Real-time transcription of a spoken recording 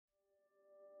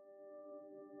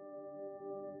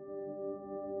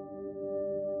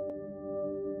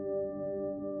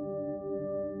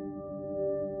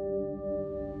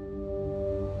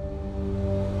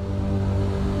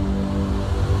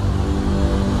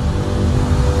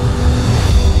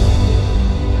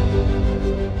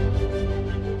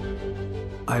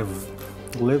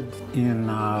lived in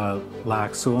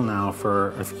Lac Seul now for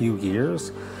a few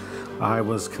years. I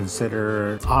was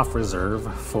considered off reserve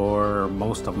for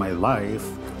most of my life,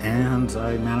 and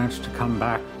I managed to come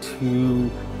back to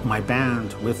my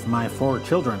band with my 4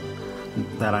 children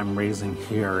that I'm raising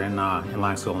here in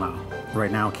Lac Seul now.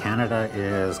 Right now, Canada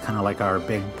is kind of like our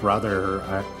big brother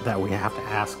that we have to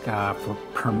ask for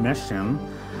permission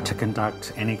to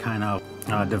conduct any kind of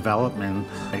development.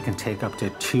 It can take up to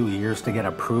 2 years to get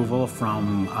approval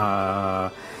from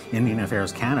Indian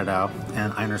Affairs Canada,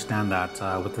 and I understand that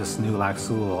with this new Lac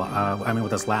Seul,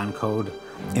 with this land code,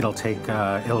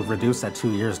 it'll reduce that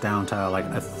 2 years down to like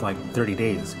 30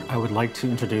 days. I would like to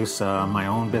introduce my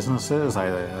own businesses.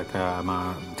 I'm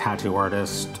a tattoo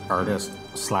artist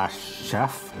slash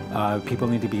chef. People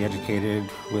need to be educated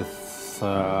with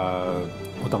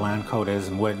what the land code is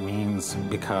and what it means,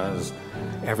 because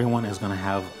everyone is going to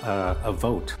have a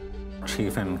vote.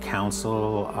 Chief and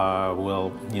council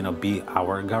will, be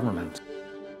our government.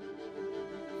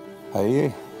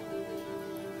 Ai,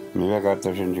 minä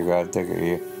katsoin juga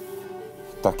teki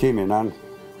takiminan,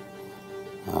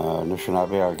 nusna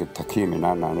beagi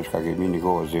takiminan, nuskagi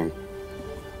minigozing.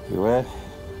 Jue,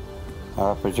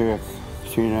 apajek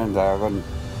sinen dagen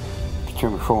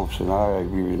kichum shomsna,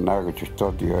 vi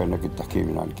nagachtot jene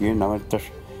takiminan. Kinametas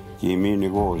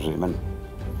kiminigozing.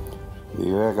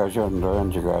 Jue kajon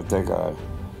doen juga teka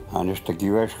anusta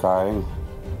giwesh kain.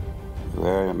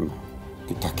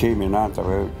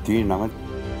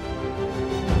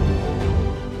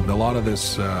 A lot of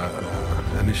this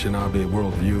Anishinaabe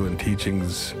worldview and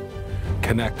teachings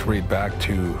connect right back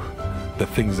to the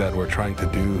things that we're trying to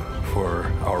do for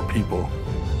our people.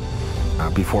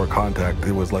 Before contact,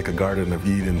 it was like a Garden of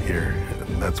Eden here.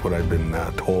 That's what I've been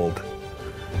told.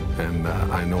 And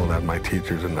I know that my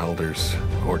teachers and elders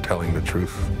were telling the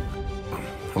truth.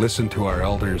 Listen to our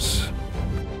elders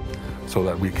so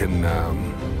that we can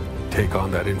take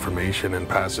on that information and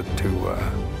pass it to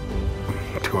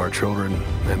our children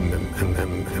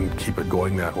and keep it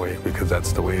going that way, because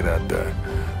that's the way that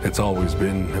it's always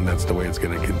been, and that's the way it's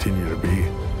going to continue to be.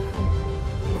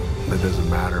 It doesn't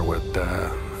matter what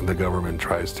the government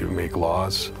tries to make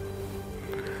laws.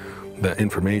 The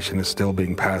information is still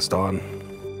being passed on.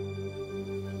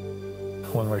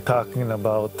 When we're talking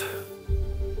about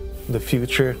the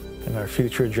future and our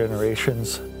future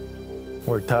generations,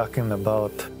 we're talking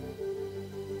about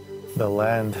the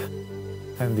land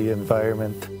and the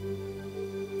environment.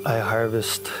 I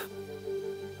harvest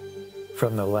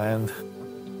from the land,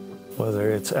 whether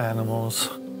it's animals,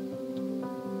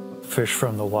 fish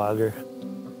from the water,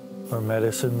 or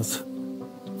medicines.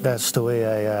 That's the way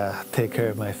I take care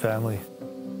of my family.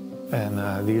 And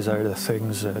these are the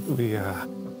things that we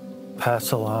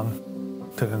pass along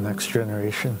to the next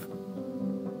generation.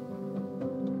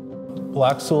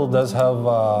 Lac Seul does have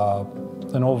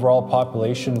an overall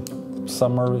population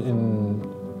somewhere in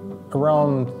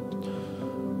around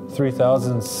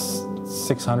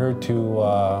 3,600 to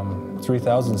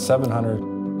 3,700.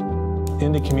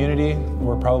 In the community,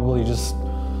 we're probably just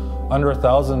under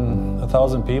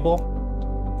 1,000 people.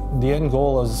 The end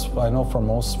goal is, I know for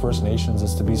most First Nations,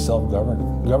 is to be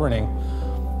self-governing.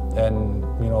 And,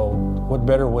 what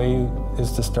better way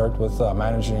is to start with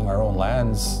managing our own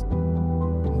lands.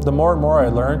 The more and more I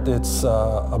learned, it's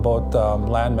about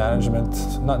land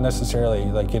management, not necessarily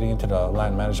like getting into the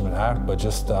Land Management Act, but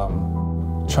just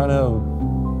trying to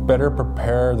better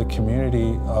prepare the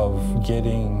community of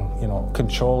getting,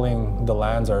 controlling the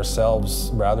lands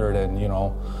ourselves rather than,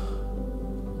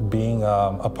 being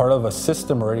a part of a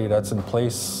system already that's in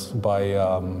place by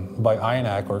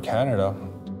INAC or Canada.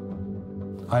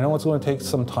 I know it's going to take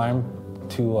some time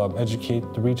to educate,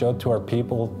 to reach out to our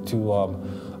people, to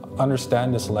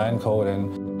understand this land code,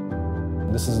 and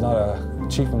this is not a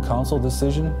chief and council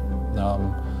decision.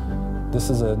 This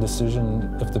is a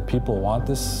decision, if the people want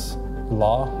this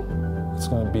law, it's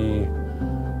going to be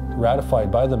ratified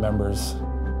by the members.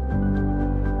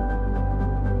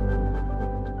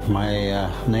 My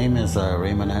name is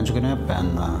Raymond Anjuganip,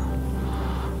 and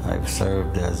I've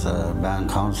served as a band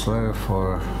councillor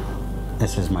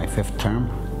this is my 5th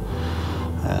term,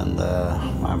 and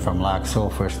I'm from Lac Seul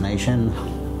First Nation.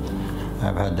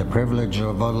 I've had the privilege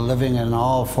of living in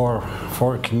all four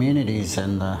communities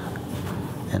in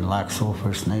Lac Seul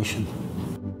First Nation.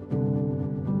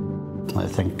 I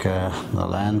think the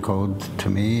land code to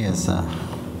me is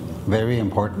very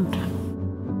important.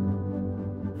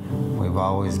 We've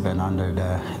always been under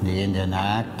the Indian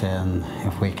Act, and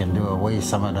if we can do away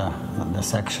some of the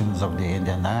sections of the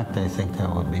Indian Act, I think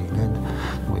that would be good.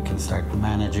 We can start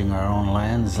managing our own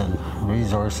lands and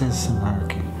resources in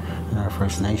our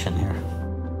First Nation here.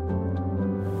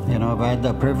 You know, I've had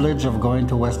the privilege of going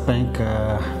to West Bank,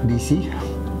 BC,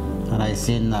 and I've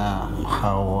seen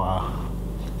how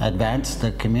advanced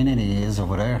the community is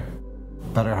over there.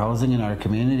 Better housing in our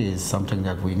community is something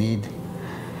that we need.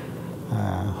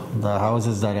 The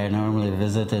houses that I normally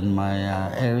visit in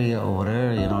my area over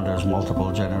there, you know, there's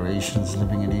multiple generations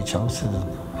living in each house.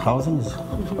 Housing is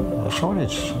a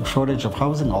shortage of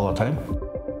housing all the time.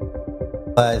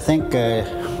 I think,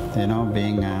 you know,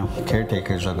 being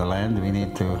caretakers of the land, we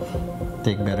need to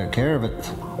take better care of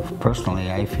it. Personally,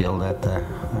 I feel that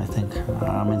I think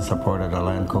I'm in support of the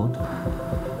land code.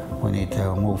 We need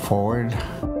to move forward.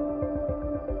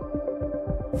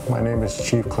 My name is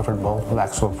Chief Clifford Bull,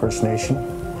 Lac Seul First Nation.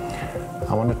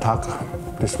 I want to talk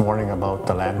this morning about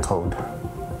the land code.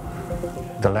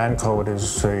 The land code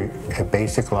is a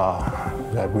basic law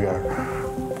that we are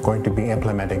going to be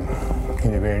implementing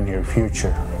in the very near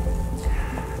future.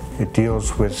 It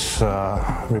deals with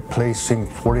replacing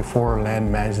 44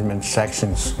 land management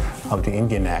sections of the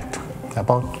Indian Act,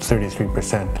 about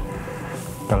 33%.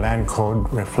 The land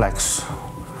code reflects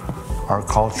our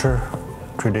culture,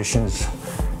 traditions,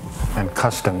 and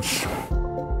customs.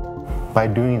 By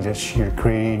doing this, you're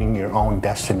creating your own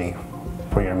destiny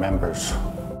for your members.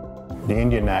 The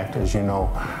Indian Act, as you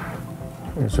know,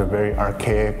 is a very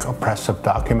archaic, oppressive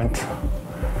document,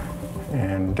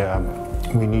 and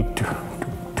we need to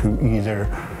either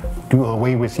do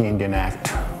away with the Indian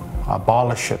Act,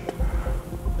 abolish it,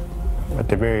 at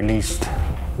the very least,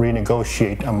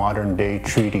 renegotiate a modern-day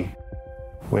treaty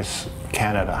with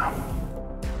Canada.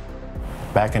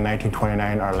 Back in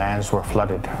 1929, our lands were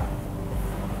flooded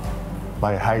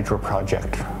by a hydro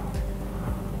project.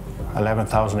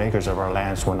 11,000 acres of our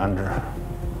lands went under.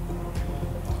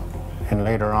 And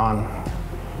later on,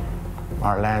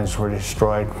 our lands were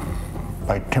destroyed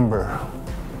by timber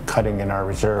cutting in our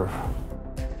reserve.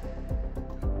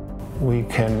 We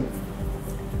can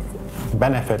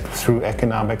benefit through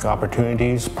economic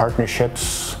opportunities,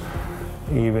 partnerships,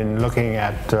 even looking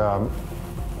at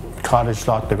cottage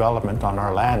lot development on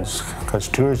our lands, because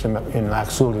tourism in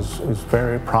Lac Seul is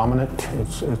very prominent.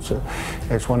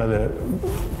 It's one of the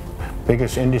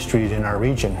biggest industries in our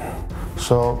region.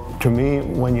 So to me,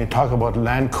 when you talk about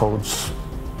land codes,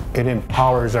 it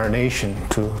empowers our nation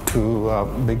to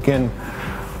begin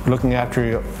looking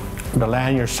after the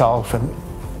land yourself and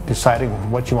deciding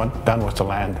what you want done with the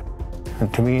land.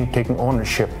 And to me, taking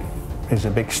ownership is a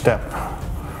big step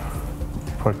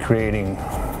for creating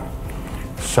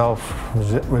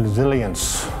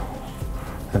self-resilience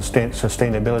and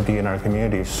sustainability in our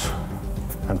communities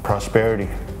and prosperity.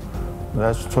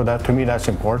 To me, that's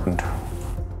important.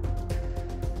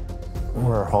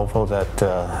 We're hopeful that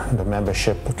the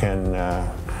membership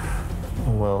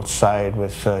will side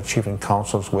with Chief and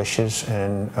Council's wishes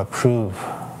and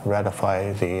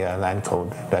ratify the land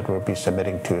code that we'll be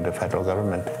submitting to the federal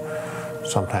government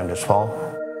sometime this fall.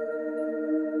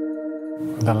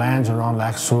 The lands around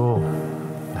Lac Seul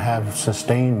have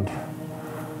sustained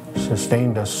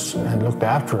us and looked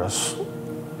after us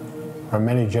for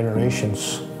many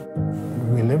generations.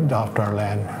 We lived off our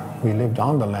land. We lived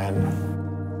on the land.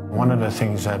 One of the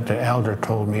things that the elder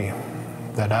told me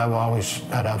that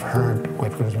I've heard,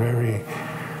 which was very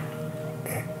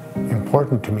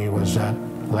important to me, was that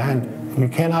land, you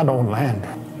cannot own land.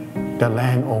 The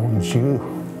land owns you.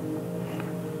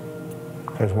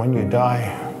 Because when you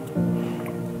die,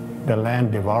 the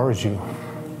land devours you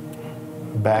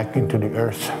back into the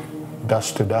earth,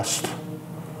 dust to dust.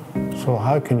 So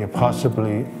how can you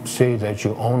possibly say that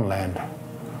you own land?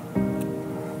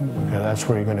 Because that's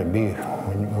where you're going to be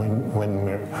when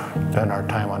we're done our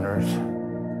time on earth.